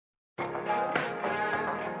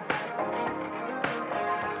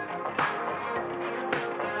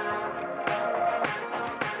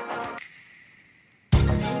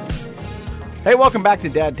Hey, welcome back to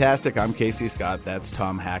Dadtastic. I'm Casey Scott. That's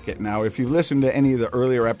Tom Hackett. Now, if you've listened to any of the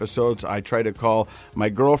earlier episodes, I try to call my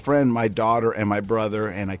girlfriend, my daughter, and my brother,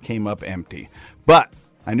 and I came up empty. But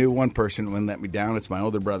I knew one person wouldn't let me down. It's my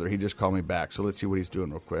older brother. He just called me back. So let's see what he's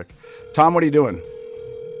doing real quick. Tom, what are you doing?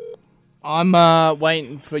 I'm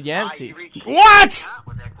waiting for Yancey. What?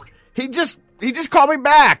 He just called me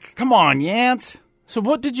back. Come on, Yance. So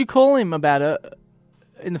what did you call him about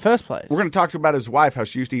in the first place? We're going to talk about his wife, how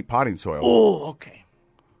she used to eat potting soil. Oh, okay.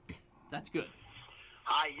 That's good.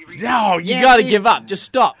 No, you got to give up. Just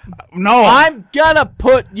stop. No. I'm going to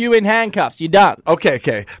put you in handcuffs. You're done.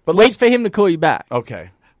 Okay. But wait for him to call you back.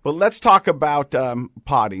 Okay. But let's talk about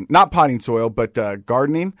potting. Not potting soil, but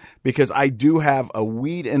gardening, because I do have a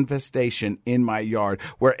weed infestation in my yard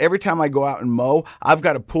where every time I go out and mow, I've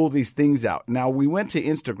got to pull these things out. Now, we went to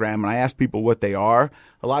Instagram and I asked people what they are.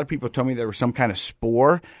 A lot of people told me there was some kind of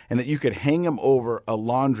spore and that you could hang them over a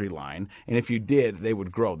laundry line, and if you did, they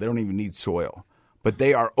would grow. They don't even need soil. But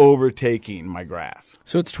they are overtaking my grass.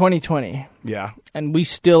 So it's 2020. Yeah. And we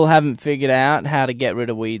still haven't figured out how to get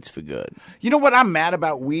rid of weeds for good. You know what I'm mad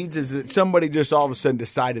about weeds is that somebody just all of a sudden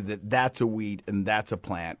decided that that's a weed and that's a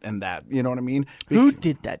plant and that, you know what I mean? Who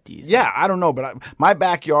did that, do you think? Yeah, I don't know, but my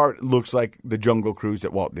backyard looks like the Jungle Cruise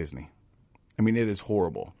at Walt Disney. I mean, it is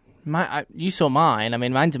horrible. You saw mine. I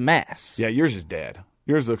mean, mine's a mess. Yeah, yours is dead.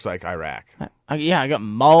 Yours looks like Iraq. I got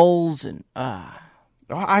moles and...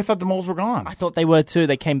 I thought the moles were gone. I thought they were too.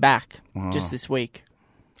 They came back just this week.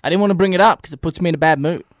 I didn't want to bring it up because it puts me in a bad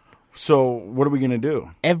mood. So what are we going to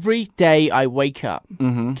do? Every day I wake up,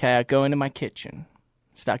 okay, I go into my kitchen,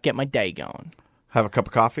 start getting my day going. Have a cup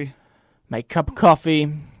of coffee? Make a cup of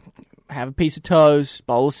coffee, have a piece of toast,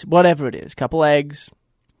 bowl of, whatever it is, couple eggs,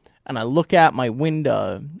 and I look out my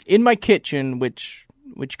window in my kitchen, which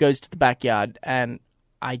goes to the backyard, and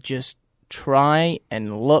I just try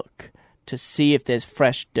and look to see if there's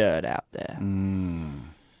fresh dirt out there. And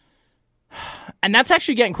that's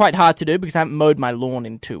actually getting quite hard to do because I haven't mowed my lawn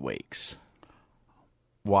in 2 weeks.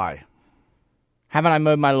 Why? Haven't I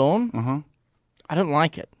mowed my lawn? Mm-hmm. I don't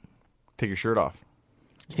like it. Take your shirt off.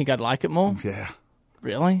 You think I'd like it more? Yeah.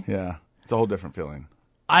 Really? Yeah. It's a whole different feeling.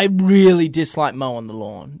 I really dislike mowing the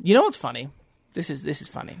lawn. You know what's funny? This is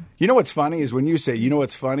funny. You know what's funny is when you say, you know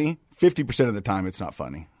what's funny, 50% of the time it's not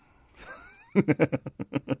funny.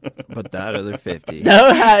 But that other 50. No,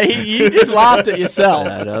 you just laughed at yourself.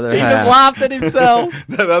 That other he half. just laughed at himself.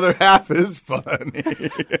 That other half is funny.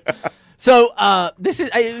 So this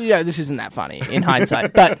isn't that funny in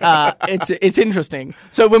hindsight, but it's interesting.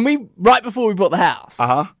 So right before we bought the house,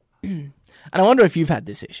 and I wonder if you've had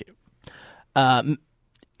this issue.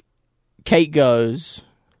 Kate goes,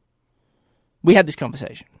 we had this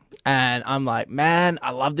conversation. And I'm like, man,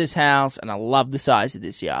 I love this house and I love the size of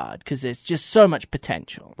this yard because there's just so much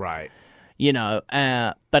potential. Right. You know,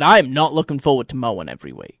 but I am not looking forward to mowing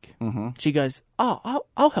every week. Mm-hmm. She goes, oh,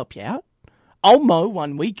 I'll help you out. I'll mow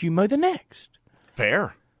 1 week, you mow the next.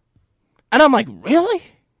 Fair. And I'm like, really?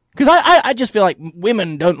 Because I just feel like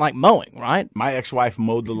women don't like mowing, right? My ex-wife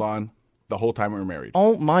mowed the lawn the whole time we were married.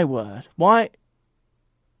 Oh, my word. Why?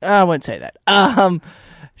 I won't say that.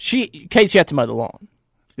 Kate, she had to mow the lawn.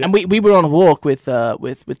 Yep. And we were on a walk with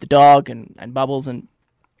the dog and Bubbles, and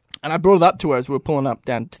I brought it up to her as we were pulling up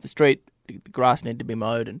down to the street. The grass needed to be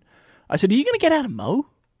mowed, and I said, "Are you going to get out and mow?"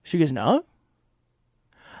 She goes, "No."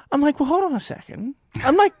 I'm like, "Well, hold on a second."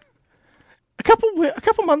 I'm like, a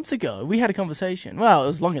couple months ago, we had a conversation. Well, it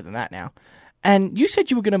was longer than that now, and you said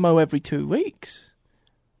you were going to mow every 2 weeks.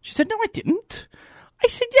 She said, "No, I didn't." I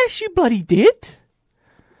said, "Yes, you bloody did."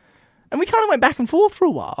 And we kind of went back and forth for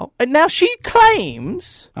a while. And now she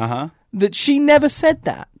claims that she never said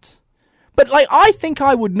that. But, I think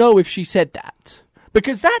I would know if she said that.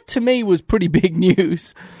 Because that, to me, was pretty big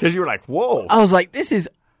news. Because you were like, whoa. I was like, this is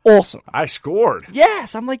awesome. I scored.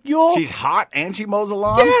 Yes. I'm like, She's hot and she mows the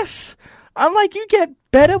lawn? Yes. I'm like, you get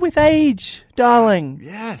better with age, darling.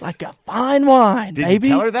 Yes. Like a fine wine, Did baby.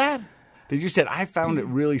 you tell her that? Did you said, I found it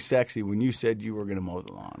really sexy when you said you were going to mow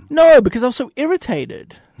the lawn? No, because I was so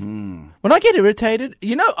irritated. When I get irritated,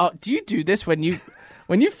 do you do this when you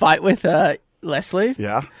fight with Leslie?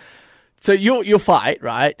 Yeah. So you'll fight,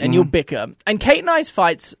 right? And you'll bicker. And Kate and I's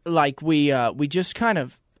fights, we just kind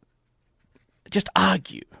of just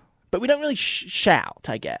argue. But we don't really shout,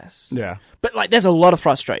 I guess. Yeah. But, there's a lot of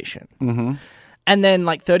frustration. Mm-hmm. And then,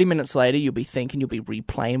 30 minutes later, you'll be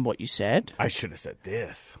replaying what you said. I should have said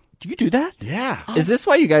this. Do you do that? Yeah. Is this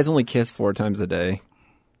why you guys only kiss 4 times a day?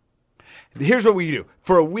 Here's what we do.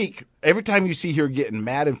 For a week, every time you see her getting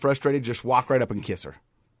mad and frustrated, just walk right up and kiss her.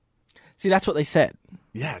 See, that's what they said.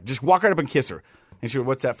 Yeah, just walk right up and kiss her. And she goes,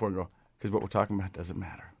 what's that for? And go, because what we're talking about doesn't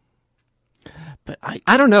matter. But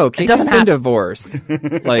I don't know. Casey's doesn't been happen. divorced.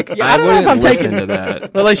 Like, Yeah, I I don't know if wouldn't I'm listen taking to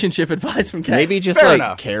that. relationship advice from Kate. Maybe just Fair like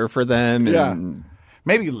enough. care for them Yeah. and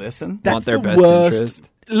Maybe listen. want their the best worst.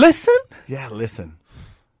 interest. Listen? Yeah, listen.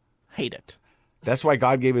 Hate it. That's why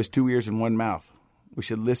God gave us 2 ears and 1 mouth. We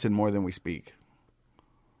should listen more than we speak.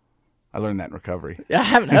 I learned that in recovery. I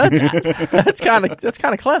haven't heard that. That's kind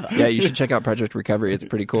of clever. Yeah, you should check out Project Recovery. It's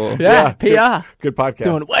pretty cool. Yeah, PR. Good podcast.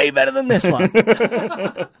 Doing way better than this one.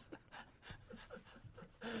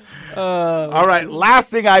 All right, last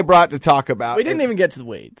thing I brought to talk about. We didn't even get to the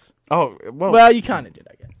weeds. Oh, well, Well, you kind of did,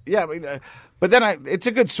 I guess. yeah, but then it's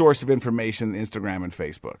a good source of information, Instagram and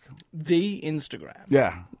Facebook. The Instagram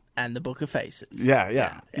Yeah. and the Book of Faces.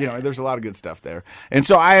 Yeah. You know, there's a lot of good stuff there. And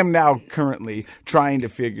so I am now currently trying to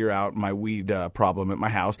figure out my weed problem at my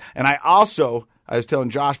house. And I was telling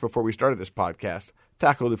Josh before we started this podcast,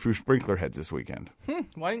 tackled a few sprinkler heads this weekend.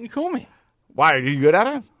 Why didn't you call me? Why? Are you good at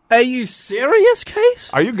it? Are you serious, Case?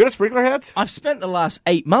 Are you good at sprinkler heads? I've spent the last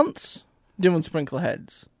 8 months doing sprinkler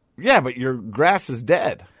heads. Yeah, but your grass is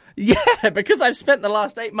dead. Yeah, because I've spent the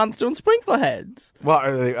last 8 months doing sprinkler heads. Well,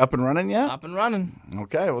 are they up and running yet? Up and running.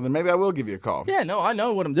 Okay, well, then maybe I will give you a call. Yeah, no, I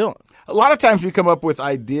know what I'm doing. A lot of times we come up with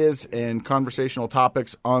ideas and conversational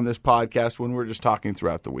topics on this podcast when we're just talking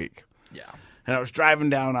throughout the week. Yeah. And I was driving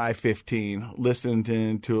down I-15,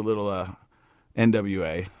 listening to a little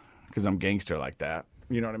NWA, because I'm gangster like that.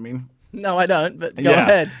 You know what I mean? No, I don't, but go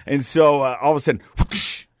ahead. And so all of a sudden,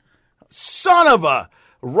 whoosh, son of a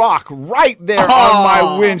rock right there on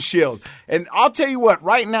my windshield. And I'll tell you what,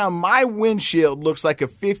 right now, my windshield looks like a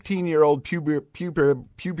 15-year-old pubescent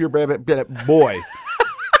boy.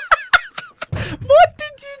 What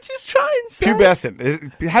did you just try and say?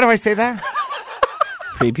 Pubescent. How do I say that?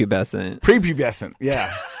 Prepubescent. Prepubescent.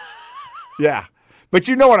 Yeah. Yeah. But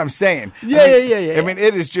you know what I'm saying. Yeah. I mean,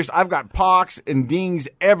 it is just, I've got pocks and dings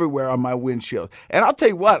everywhere on my windshield. And I'll tell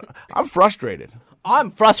you what, I'm frustrated.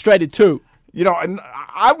 I'm frustrated too. You know, and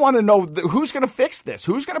I want to know who's going to fix this?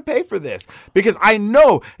 Who's going to pay for this? Because I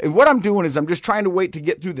know, and what I'm doing is I'm just trying to wait to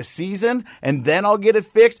get through the season, and then I'll get it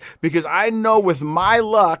fixed. Because I know with my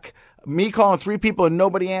luck, me calling 3 people and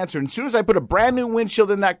nobody answering, as soon as I put a brand new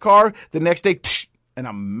windshield in that car, the next day, and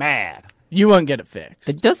I'm mad. You won't get it fixed.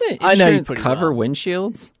 It doesn't I know you insurance pretty cover well.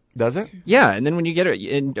 windshields? Does it? Yeah, and then when you get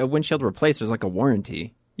a windshield replaced, there's like a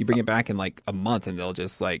warranty. You bring it back in like a month, and they'll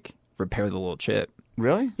just like repair the little chip.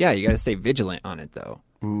 Really? Yeah, you got to stay vigilant on it though.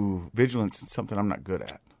 Ooh, vigilance is something I'm not good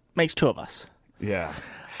at. Makes 2 of us. Yeah.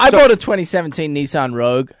 I bought a 2017 Nissan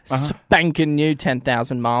Rogue, spanking new,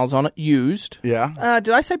 10,000 miles on it, used. Yeah.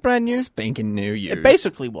 Did I say brand new? Spanking new years. It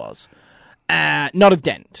basically was. Not a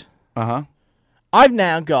dent. Uh-huh. I've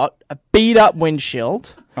now got a beat-up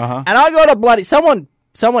windshield, Uh-huh. and I got a bloody... Someone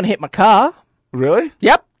hit my car. Really?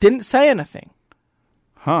 Yep, didn't say anything.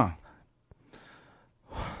 Huh.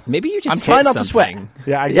 Maybe you just I'm trying not to sweat. something.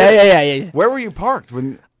 Yeah, I get it. Yeah. Where were you parked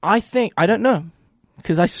when... I don't know,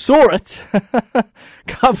 because I saw it a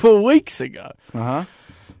couple of weeks ago. Uh-huh.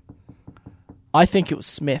 I think it was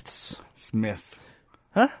Smith's. Smith's.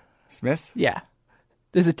 Huh? Smith's? Yeah.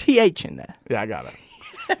 There's a TH in there. Yeah, I got it.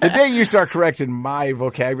 The day you start correcting my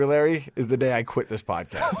vocabulary is the day I quit this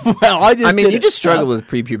podcast. Well, I I mean, did you it. just struggled with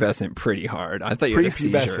prepubescent pretty hard. I thought you had a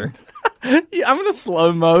seizure. Prepubescent. Yeah, I'm going to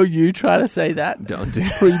slow-mo you try to say that. Don't do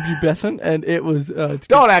it. Prepubescent, and it was... it's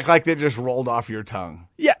Don't act like they just rolled off your tongue.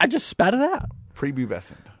 Yeah, I just spat it out.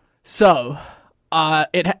 Prepubescent. So,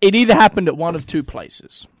 it either happened at one of 2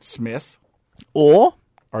 places. Smith's, Or,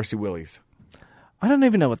 R.C. Willey's. I don't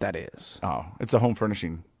even know what that is. Oh, it's a home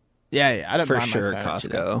furnishing. Yeah, I don't For buy my sure, furniture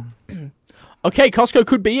Costco. there. Okay, Costco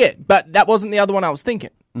could be it, but that wasn't the other one I was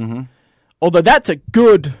thinking. Mm-hmm. Although that's a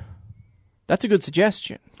good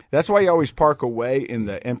suggestion. That's why you always park away in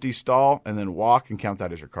the empty stall and then walk and count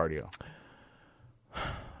that as your cardio.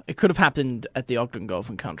 It could have happened at the Ogden Golf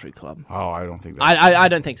and Country Club. Oh, I don't think that. I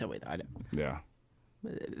don't think so either. Yeah.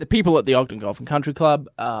 The people at the Ogden Golf and Country Club,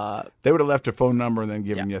 They would have left a phone number and then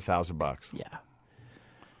given you $1,000. yeah.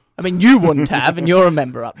 I mean, you wouldn't have, and you're a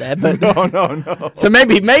member up there, but No. so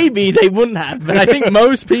maybe they wouldn't have. But I think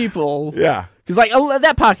most people, Yeah. because like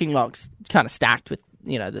that parking lot's kind of stacked with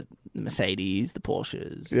the Mercedes, the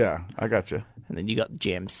Porsches, Yeah, I got you. and then you got the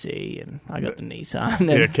GMC, and I got the Nissan.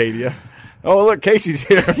 Yeah, And, Acadia. Oh, look, Casey's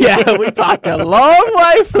here. yeah, we parked a long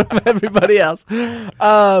way from everybody else.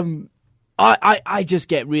 I just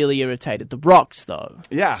get really irritated. The rocks, though.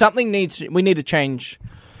 Yeah. We need to change.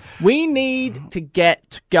 We need to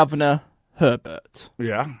get Governor Herbert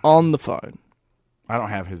Yeah. on the phone. I don't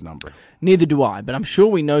have his number. Neither do I, but I'm sure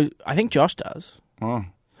we know. I think Josh does. Oh.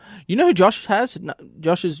 You know who Josh has? No,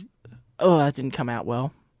 Josh is... Oh, that didn't come out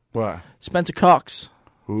well. What? Spencer Cox.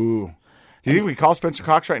 Ooh. Do you think we call Spencer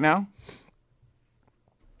Cox right now?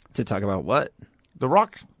 To talk about what? The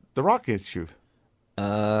rock issue.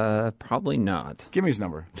 Probably not. Give me his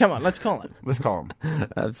number. Come on, let's call him. Let's call him.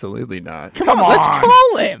 Absolutely not. Come on, let's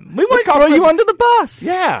call him. We won't call throw you Spencer- under the bus.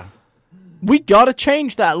 Yeah. We got to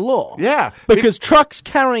change that law. Yeah. Because trucks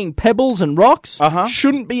carrying pebbles and rocks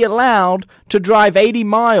shouldn't be allowed to drive 80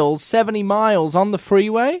 miles, 70 miles on the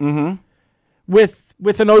freeway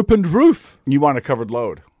with an opened roof. You want a covered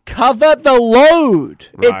load. Cover the load.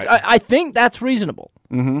 Right. I think that's reasonable.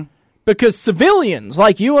 Because civilians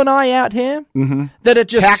like you and I out here that are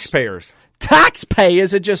just...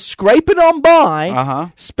 Taxpayers are just scraping on by,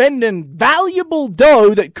 spending valuable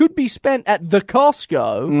dough that could be spent at the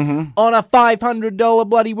Costco on a $500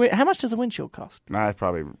 bloody How much does a windshield cost? Nah,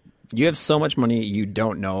 probably... You have so much money, you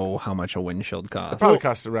don't know how much a windshield costs. It probably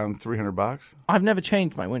costs around $300. I've never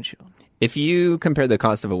changed my windshield. If you compare the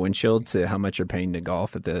cost of a windshield to how much you're paying to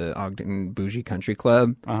golf at the Ogden Bougie Country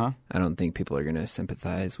Club, I don't think people are going to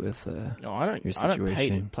sympathize with no, I don't, your I don't pay to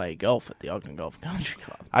situation. play golf at the Ogden Golf Country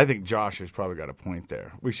Club. I think Josh has probably got a point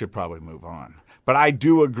there. We should probably move on. But I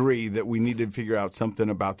do agree that we need to figure out something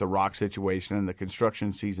about the rock situation and the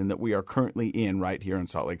construction season that we are currently in right here in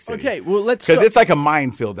Salt Lake City. Okay, well, let's... Because it's like a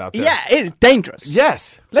minefield out there. Yeah, it is dangerous.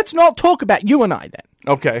 Yes. Let's not talk about you and I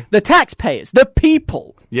then. Okay. The taxpayers, the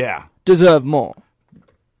people, Yeah. deserve more.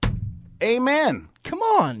 Amen. Come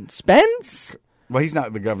on, Spence. Well, he's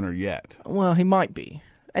not the governor yet. Well, he might be.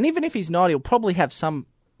 And even if he's not, he'll probably have some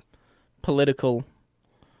political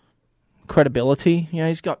credibility. You know,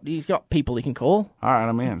 he's got people he can call. All right,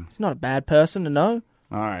 I'm in. He's not a bad person to know.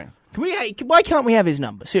 All right. Why can't we have his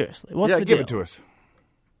number? Seriously, what's the give deal? it to us.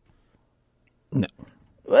 No.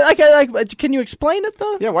 Like, can you explain it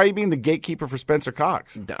though? Yeah, why are you being the gatekeeper for Spencer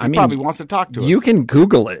Cox? I He mean, probably wants to talk to us. You can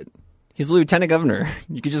Google it. He's the lieutenant governor.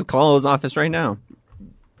 You could just call his office right now.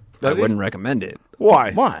 Does I he? wouldn't recommend it.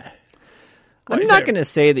 Why? Why? I'm not going to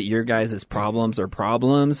say that your guys' problems are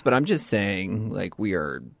problems, but I'm just saying, like,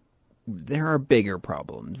 there are bigger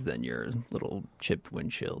problems than your little chipped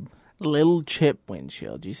windshield. Little chip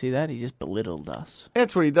windshield. Do you see that? He just belittled us.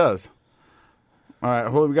 That's what he does. All right,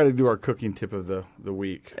 well, we got to do our cooking tip of the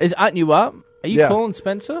week. Aren't you up? Are you Yeah. calling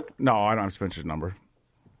Spencer? No, I don't have Spencer's number.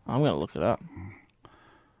 I'm going to look it up.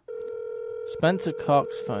 Spencer Cox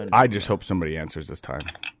phone. I just hope somebody answers this time.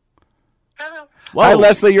 Hello. Whoa. Hi,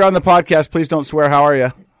 Leslie. You're on the podcast. Please don't swear. How are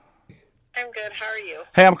you? I'm good. How are you?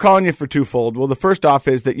 Hey, I'm calling you for twofold. Well, the first off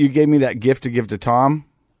is that you gave me that gift to give to Tom,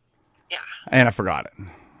 Yeah. and I forgot it.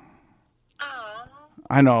 Oh.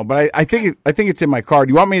 I know, but I think it's in my car.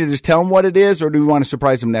 Do you want me to just tell him what it is, or do we want to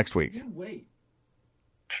surprise him next week?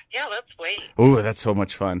 Yeah, let's wait. Ooh, that's so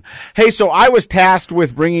much fun. Hey, so I was tasked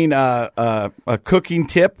with bringing a cooking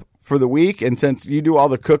tip for the week, and since you do all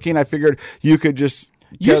the cooking, I figured you could just...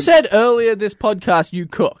 You said earlier this podcast you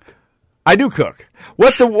cook. I do cook.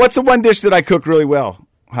 What's the one dish that I cook really well,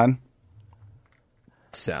 hon?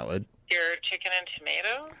 Salad. Your chicken and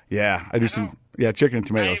tomato? Yeah, I do some... Yeah, chicken and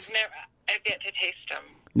tomatoes. I've yet to taste them.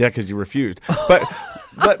 Yeah, because you refused.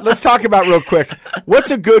 But let's talk about real quick.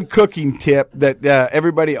 What's a good cooking tip that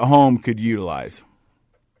everybody at home could utilize?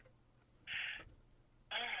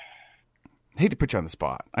 I hate to put you on the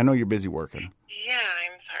spot. I know you're busy working. Yeah,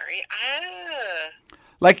 I'm sorry.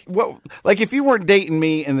 Like if you weren't dating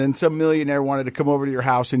me and then some millionaire wanted to come over to your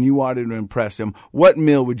house and you wanted to impress him, what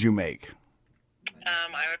meal would you make?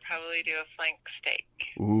 I would probably do a flank steak.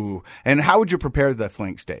 Ooh. And how would you prepare the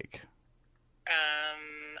flank steak?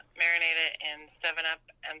 Marinate it in 7-Up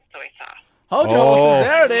and soy sauce. Hold your horses.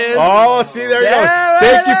 There it is. Oh, see, there you go. There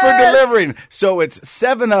Thank you it for is. delivering. So it's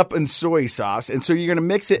 7-Up and soy sauce, and so you're going to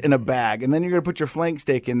mix it in a bag, and then you're going to put your flank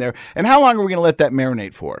steak in there. And how long are we going to let that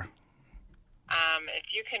marinate for? If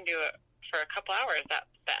you can do it for a couple hours, that's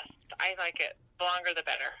best. I like it. The longer, the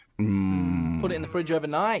better. Put it in the fridge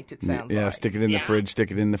overnight, it sounds Yeah, like. stick it in the fridge,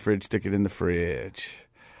 stick it in the fridge, stick it in the fridge.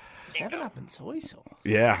 7-Up and soy sauce.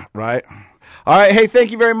 Yeah, right. All right, hey,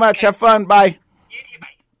 thank you very much. Have fun. Bye. You too, bye.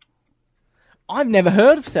 I've never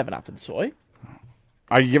heard of 7-Up and soy.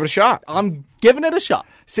 You give it a shot. I'm giving it a shot.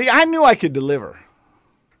 See, I knew I could deliver.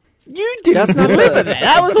 You didn't That's not deliver the- that.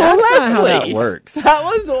 That was all That's Leslie. not how that works. That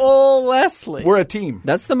was all Leslie. We're a team.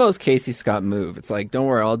 That's the most Casey Scott move. It's like, don't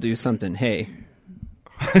worry, I'll do something. Hey,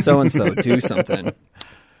 so-and-so, do something.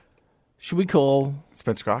 Should we call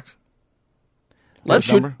Spencer Cox?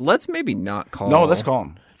 Let's maybe not call. No, let's call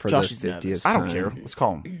him. For Josh the is 50th nervous. I don't time. care. Let's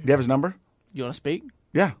call him. Do you have his number? You want to speak?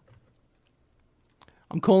 Yeah.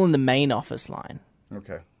 I'm calling the main office line.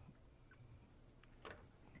 Okay.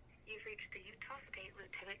 You've reached the Utah State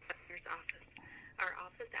Lieutenant Governor's office. Our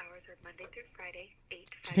office hours are Monday through Friday, 8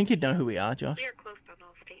 to 5. I think you'd know who we are, Josh. We are closed on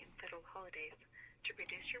all state and federal holidays. To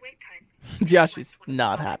reduce your wait time, Josh is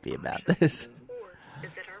not happy about this. or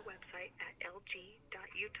visit our website at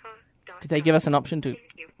lg.utah.gov. Did they give us an option to...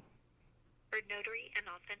 Thank you. For notary and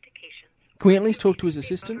authentications. Can we at least talk to his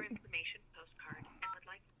assistant? Voter information postcard and would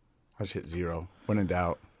like I just hit 0. When in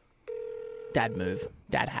doubt. Dad move.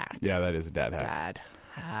 Dad hack. Yeah, that is a dad hack. Dad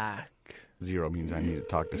hack. 0 means I need to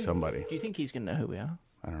talk to somebody. Do you think he's going to know who we are?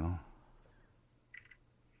 I don't know.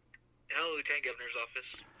 Hello, Lieutenant Governor's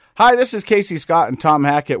office. Hi, this is Casey Scott and Tom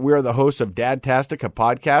Hackett. We are the hosts of Dadtastic, a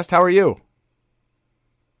podcast. How are you?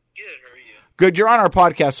 Good, how are you? Good. You're on our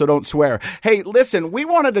podcast, so don't swear. Hey, listen, we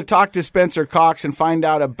wanted to talk to Spencer Cox and find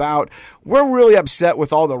out about, we're really upset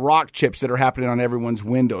with all the rock chips that are happening on everyone's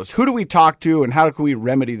windows. Who do we talk to and how can we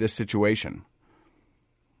remedy this situation?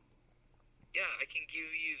 Yeah, I can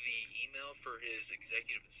give you the email for his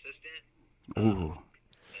executive assistant. Ooh.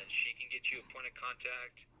 And she can get you a point of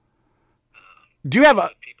contact. Do you have a...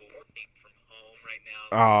 People working from home right now.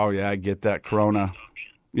 Oh, yeah, I get that. Corona.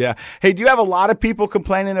 Yeah. Hey, do you have a lot of people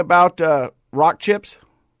complaining about rock chips?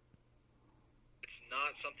 It's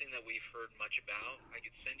not something that we've heard much about. I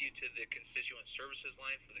could send you to the constituent services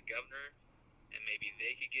line for the governor, and maybe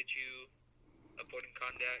they could get you a point of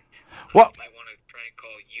contact. Well, you might want to try and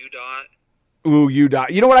call UDOT. Ooh,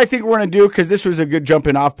 UDOT. You know what I think we're going to do? Because this was a good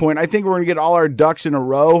jumping off point. I think we're going to get all our ducks in a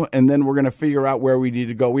row, and then we're going to figure out where we need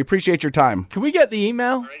to go. We appreciate your time. Can we get the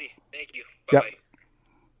email? Alrighty, thank you. Yep. Bye-bye.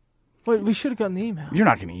 Wait, we should have gotten the email. You're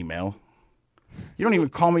not going to email. You don't even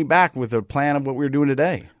call me back with a plan of what we were doing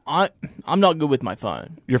today. I'm not good with my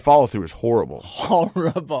phone. Your follow-through is horrible.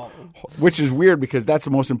 Horrible. Which is weird because that's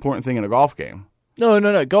the most important thing in a golf game.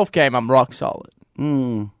 No. Golf game, I'm rock solid.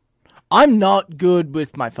 I'm not good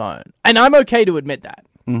with my phone. And I'm okay to admit that.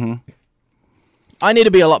 Mm-hmm. I need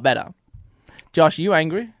to be a lot better. Josh, are you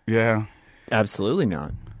angry? Yeah. Absolutely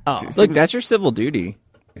not. Oh. Look, that's your civil duty.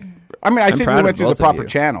 I mean, I think we proud went of through the both of proper you.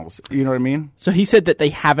 channels. You know what I mean? So he said that they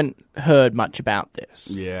haven't heard much about this.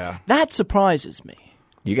 Yeah. That surprises me.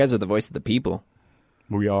 You guys are the voice of the people.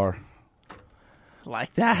 We are.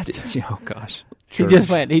 Like that. Oh, gosh. He just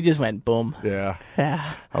went boom. Yeah.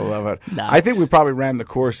 Yeah. I love it. Nice. I think we probably ran the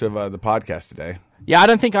course of the podcast today. Yeah, I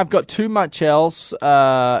don't think I've got too much else,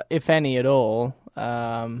 if any at all.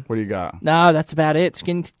 What do you got? No, that's about it.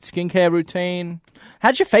 Skincare routine.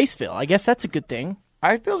 How'd your face feel? I guess that's a good thing.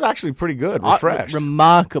 It feels actually pretty good. Refreshed.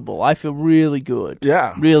 Remarkable. I feel really good.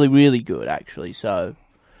 Yeah. Really, really good, actually. So,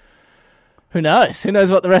 who knows? Who knows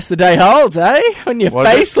what the rest of the day holds, eh? When your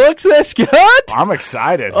face looks this good. I'm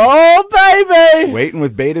excited. Oh, baby. Waiting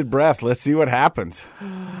with bated breath. Let's see what happens.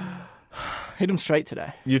 Hit him straight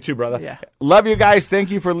today. You too, brother. Yeah. Love you guys.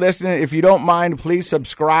 Thank you for listening. If you don't mind, please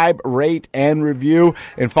subscribe, rate, and review,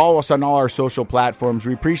 and follow us on all our social platforms.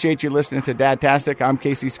 We appreciate you listening to Dadtastic. I'm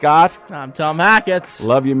Casey Scott. I'm Tom Hackett.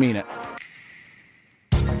 Love you, mean it.